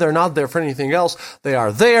tradition, they're not there for anything else, they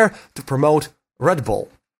are there to promote Red Bull.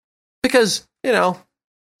 Because,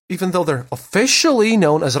 even though they're officially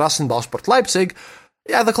known as Rasenballsport Leipzig,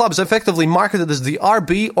 the club is effectively marketed as the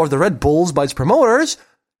RB or the Red Bulls by its promoters,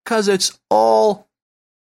 because it's all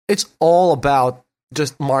about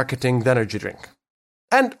just marketing the energy drink.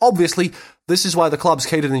 And obviously, this is why the club's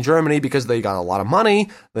hated in Germany, because they got a lot of money,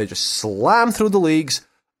 they just slammed through the leagues,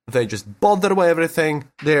 they just bought their way everything,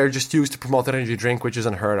 they're just used to promote the energy drink, which is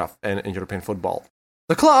unheard of in European football.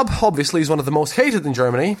 The club, obviously, is one of the most hated in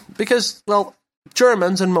Germany, because,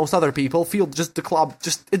 Germans and most other people feel the club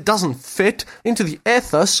it doesn't fit into the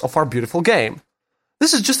ethos of our beautiful game.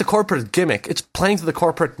 This is just a corporate gimmick. It's playing to the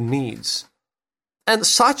corporate needs. And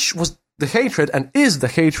such was the hatred, and is the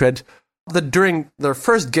hatred, that during their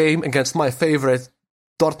first game against my favorite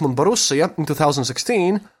Dortmund Borussia in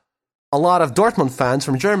 2016, a lot of Dortmund fans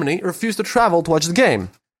from Germany refused to travel to watch the game,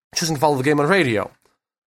 choosing to follow the game on radio.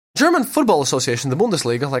 German Football Association, the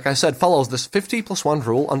Bundesliga, like I said, follows this 50+1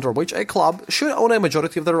 rule under which a club should own a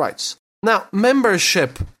majority of their rights. Now,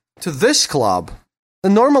 membership to this club,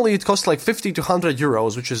 and normally it costs 50 to 100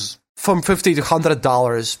 euros, which is from $50 to $100,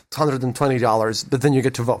 $120, but then you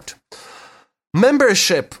get to vote.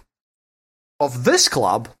 Membership of this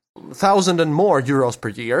club, 1,000 and more euros per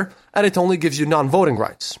year, and it only gives you non-voting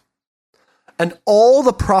rights. And all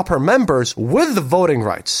the proper members with the voting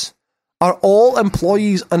rights are all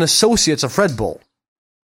employees and associates of Red Bull.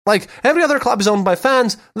 Like, every other club is owned by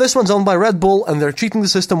fans, this one's owned by Red Bull, and they're cheating the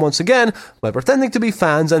system once again by pretending to be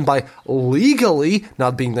fans and by legally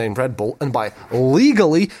not being named Red Bull and by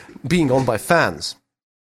legally being owned by fans.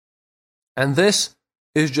 And this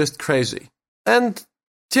is just crazy. And,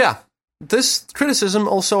 yeah, this criticism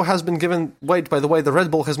also has been given weight by the way the Red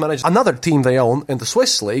Bull has managed another team they own in the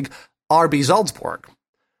Swiss league, RB Salzburg,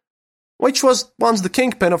 which was once the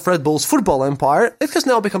kingpin of Red Bull's football empire. It has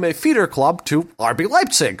now become a feeder club to RB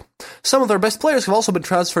Leipzig. Some of their best players have also been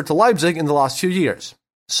transferred to Leipzig in the last few years.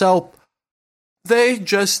 So, they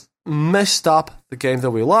just messed up the game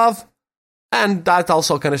that we love, and that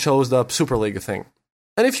also kind of shows the Superliga thing.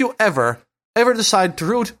 And if you ever decide to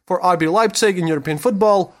root for RB Leipzig in European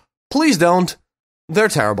football, please don't. They're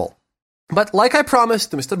terrible. But like I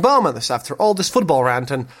promised to Mr. Bauman after all this football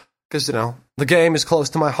rant, and because, the game is close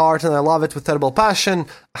to my heart and I love it with terrible passion,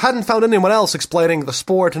 I hadn't found anyone else explaining the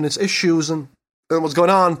sport and its issues and what's going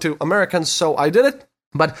on to Americans, so I did it.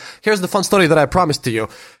 But here's the fun story that I promised to you,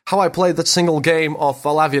 how I played that single game of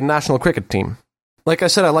Latvian national cricket team. Like I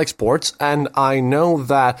said, I like sports, and I know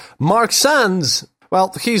that Mark Sands,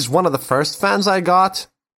 well, he's one of the first fans I got.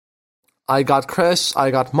 I got Chris,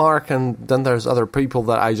 I got Mark, and then there's other people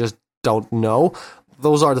that I just don't know.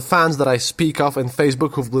 Those are the fans that I speak of in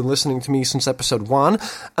Facebook who've been listening to me since episode 1,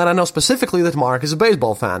 and I know specifically that Mark is a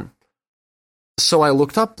baseball fan. So I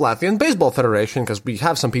looked up Latvian Baseball Federation, because we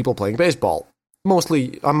have some people playing baseball.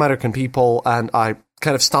 Mostly American people, and I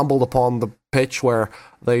kind of stumbled upon the pitch where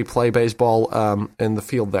they play baseball in the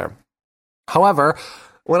field there. However,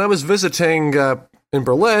 when I was visiting in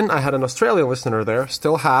Berlin, I had an Australian listener there,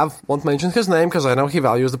 still have, won't mention his name because I know he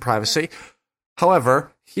values the privacy.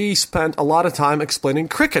 However, he spent a lot of time explaining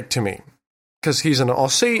cricket to me, because he's an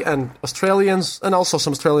Aussie, and Australians, and also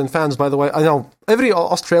some Australian fans, by the way. I know every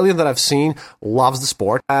Australian that I've seen loves the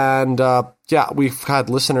sport, and we've had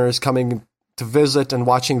listeners coming to visit and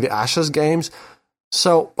watching the Ashes games.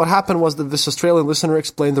 So what happened was that this Australian listener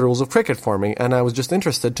explained the rules of cricket for me, and I was just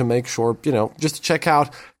interested to make sure, just to check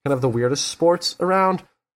out kind of the weirdest sports around,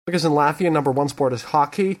 because in Latvia, number one sport is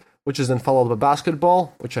hockey, which is then followed by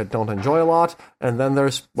basketball, which I don't enjoy a lot, and then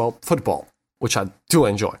there's, football, which I do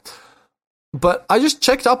enjoy. But I just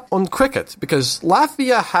checked up on cricket, because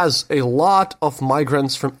Latvia has a lot of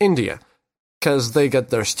migrants from India, because they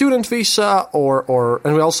get their student visa,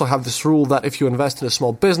 and we also have this rule that if you invest in a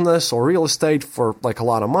small business or real estate for a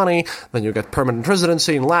lot of money, then you get permanent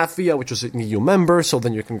residency in Latvia, which is an EU member, so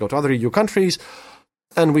then you can go to other EU countries.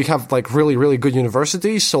 And we have really, really good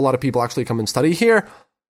universities, so a lot of people actually come and study here.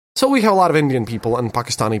 So we have a lot of Indian people and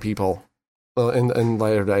Pakistani people in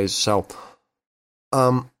later days. So,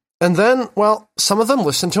 and then, some of them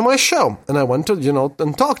listened to my show, and I went to,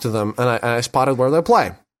 and talked to them, and I spotted where they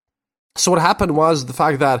play. So what happened was the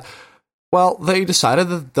fact that, they decided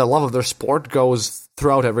that the love of their sport goes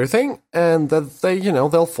throughout everything, and that they,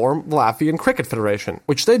 they'll form the Latvian Cricket Federation,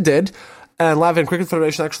 which they did. And Latvian Cricket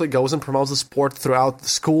Federation actually goes and promotes the sport throughout the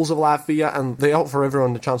schools of Latvia, and they offer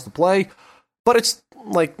everyone the chance to play. But it's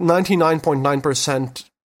 99.9%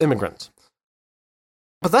 immigrants.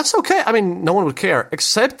 But that's okay. I mean, no one would care,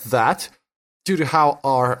 except that due to how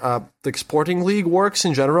our the sporting league works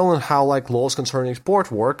in general and how laws concerning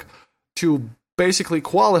sport work, to basically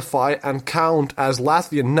qualify and count as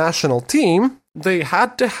Latvian national team, they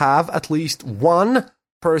had to have at least one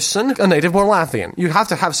person, a native-born Latvian. You have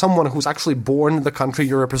to have someone who's actually born in the country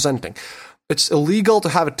you're representing. It's illegal to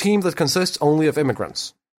have a team that consists only of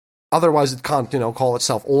immigrants. Otherwise, it can't, call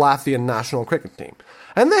itself Latvian national cricket team.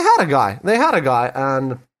 And they had a guy,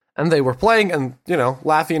 and they were playing, and,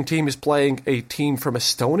 Latvian team is playing a team from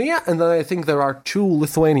Estonia, and then I think there are 2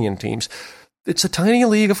 Lithuanian teams. It's a tiny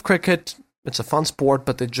league of cricket. It's a fun sport,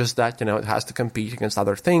 but it's just that, it has to compete against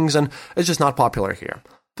other things, and it's just not popular here.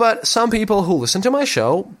 But some people who listen to my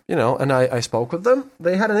show, and I spoke with them,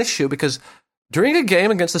 they had an issue because during a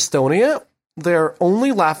game against Estonia, their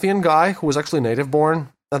only Latvian guy, who was actually native-born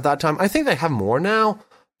at that time, I think they have more now,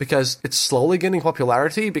 because it's slowly gaining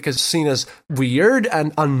popularity, because it's seen as weird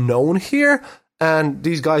and unknown here, and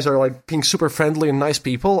these guys are being super friendly and nice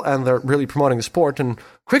people, and they're really promoting the sport, and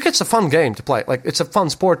cricket's a fun game to play. It's a fun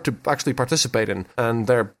sport to actually participate in, and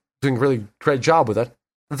they're doing a really great job with it.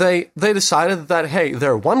 They decided that, hey,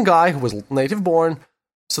 they're one guy who was native-born,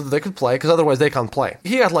 so that they could play, because otherwise they can't play.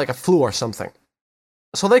 He had a flu or something.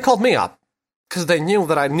 So they called me up, because they knew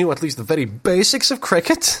that I knew at least the very basics of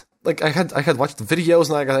cricket. Like, I had watched the videos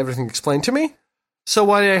and I got everything explained to me. So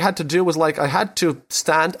what I had to do was, like, I had to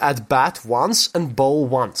stand at bat once and bowl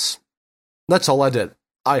once. That's all I did.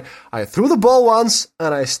 I threw the ball once,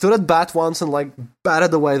 and I stood at bat once and, like,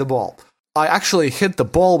 batted away the ball. I actually hit the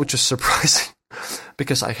ball, which is surprising,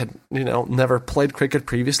 because I had, never played cricket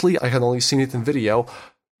previously. I had only seen it in video.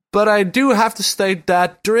 But I do have to state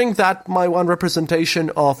that during that, my one representation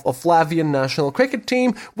of Latvian national cricket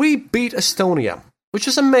team, we beat Estonia, which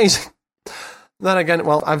is amazing. Then again,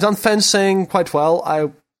 well, I've done fencing quite well.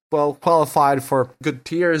 I, qualified for good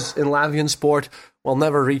tiers in Latvian sport. Well,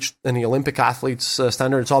 never reached any Olympic athletes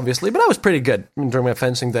standards, obviously, but I was pretty good during my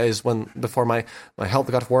fencing days before my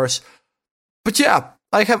health got worse. But yeah,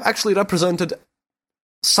 I have actually represented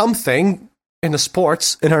something in the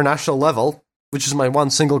sports international level, which is my one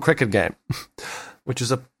single cricket game, which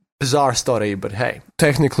is a bizarre story, but hey,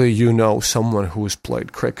 technically you know someone who's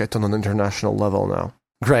played cricket on an international level now.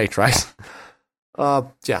 Great, right?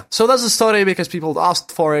 Yeah, so that's the story because people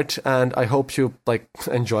asked for it, and I hope you,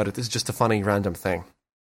 enjoyed it. It's just a funny, random thing.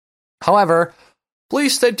 However,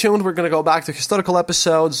 please stay tuned. We're going to go back to historical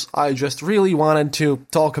episodes. I just really wanted to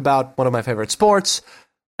talk about one of my favorite sports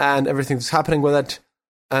and everything that's happening with it,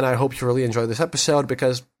 and I hope you really enjoyed this episode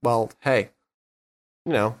because, well, hey,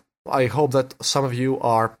 I hope that some of you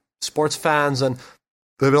are sports fans, and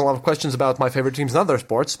there have been a lot of questions about my favorite teams in other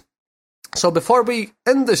sports. So before we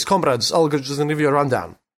end this, comrades, I'll just give you a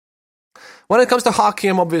rundown. When it comes to hockey,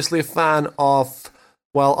 I'm obviously a fan of,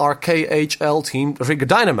 our KHL team, Riga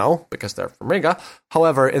Dynamo, because they're from Riga.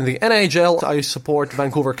 However, in the NHL, I support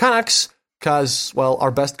Vancouver Canucks, because,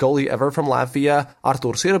 our best goalie ever from Latvia,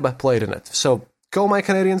 Arturs Sirba, played in it. So, go my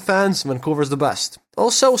Canadian fans, Vancouver's the best.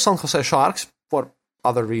 Also, San Jose Sharks, for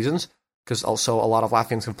other reasons, because also a lot of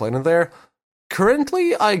Latvians can play in there.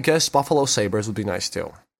 Currently, I guess Buffalo Sabres would be nice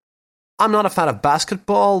too. I'm not a fan of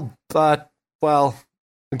basketball, but,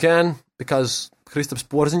 again, because Kristaps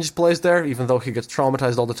Porzingis plays there, even though he gets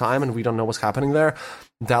traumatized all the time and we don't know what's happening there,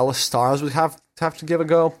 Dallas Stars would have to give a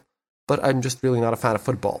go, but I'm just really not a fan of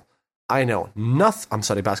football.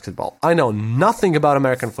 Basketball. I know nothing about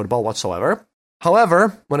American football whatsoever.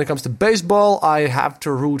 However, when it comes to baseball, I have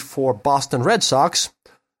to root for Boston Red Sox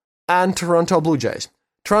and Toronto Blue Jays.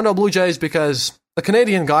 Toronto Blue Jays because a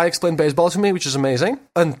Canadian guy explained baseball to me, which is amazing,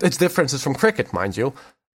 and its differences from cricket, mind you.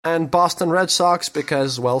 And Boston Red Sox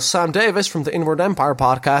because, Sam Davis from the Inward Empire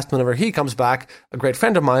podcast, whenever he comes back, a great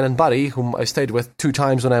friend of mine and buddy, whom I stayed with 2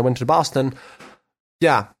 times when I went to Boston,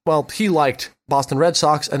 he liked Boston Red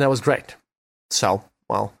Sox, and that was great. So,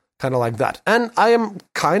 kind of like that. And I am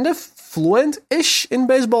kind of fluent-ish in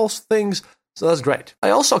baseball things, so that's great. I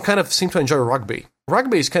also kind of seem to enjoy rugby.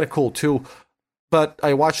 Rugby is kind of cool, too, but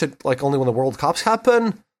I watch it, only when the World Cups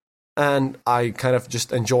happen, and I kind of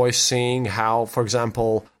just enjoy seeing how, for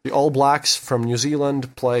example, the All Blacks from New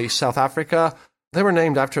Zealand play South Africa. They were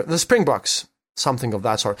named after the Springboks, something of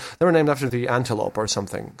that sort. They were named after the antelope or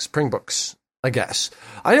something. Springboks, I guess.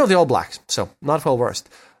 I know the All Blacks, so not well versed.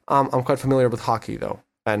 I'm quite familiar with hockey, though,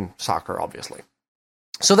 and soccer, obviously.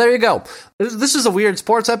 So there you go. This is a weird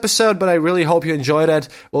sports episode, but I really hope you enjoyed it.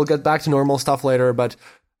 We'll get back to normal stuff later, but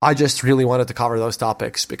I just really wanted to cover those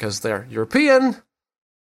topics because they're European,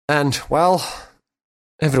 and,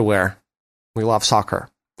 everywhere we love soccer.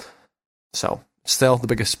 So, still the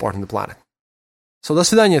biggest sport on the planet. So, до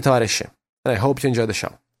свидания, товарищи, and I hope you enjoy the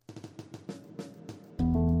show.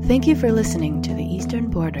 Thank you for listening to The Eastern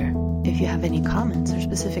Border. If you have any comments or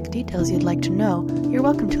specific details you'd like to know, you're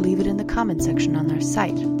welcome to leave it in the comment section on our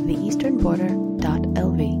site,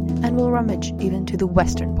 theeasternborder.lv, and we'll rummage even to the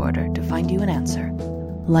western border to find you an answer.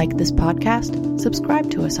 Like this podcast,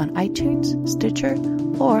 subscribe to us on iTunes, Stitcher,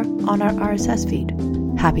 or on our RSS feed.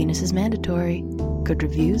 Happiness is mandatory. Good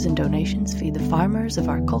reviews and donations feed the farmers of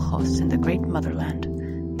our kolkhos in the great motherland.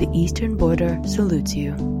 The Eastern Border salutes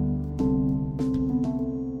you.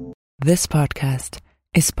 This podcast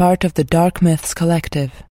is part of the Dark Myths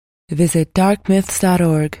Collective. Visit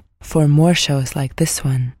darkmyths.org for more shows like this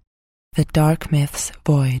one. The Dark Myths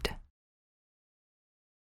Void.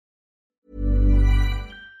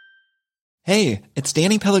 Hey, it's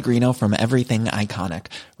Danny Pellegrino from Everything Iconic.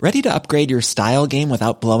 Ready to upgrade your style game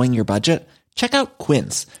without blowing your budget? Check out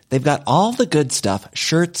Quince. They've got all the good stuff,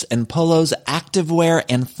 shirts and polos, activewear,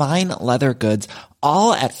 and fine leather goods,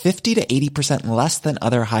 all at 50 to 80% less than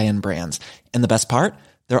other high-end brands. And the best part?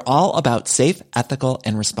 They're all about safe, ethical,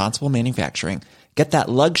 and responsible manufacturing. Get that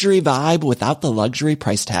luxury vibe without the luxury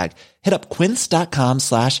price tag. Hit up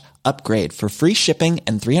quince.com/upgrade for free shipping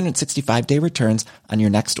and 365-day returns on your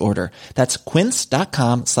next order. That's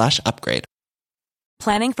quince.com/upgrade.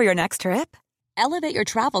 Planning for your next trip? Elevate your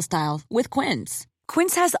travel style with Quince.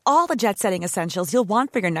 Quince has all the jet-setting essentials you'll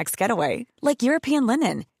want for your next getaway, like European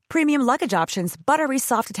linen, premium luggage options, buttery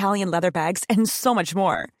soft Italian leather bags, and so much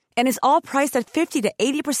more. And is all priced at 50 to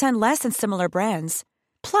 80% less than similar brands.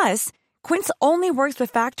 Plus, Quince only works with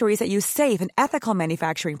factories that use safe and ethical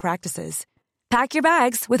manufacturing practices. Pack your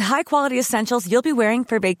bags with high-quality essentials you'll be wearing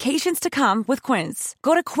for vacations to come with Quince.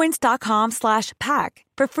 Go to quince.com/pack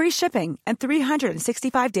for free shipping and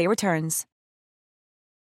 365-day returns.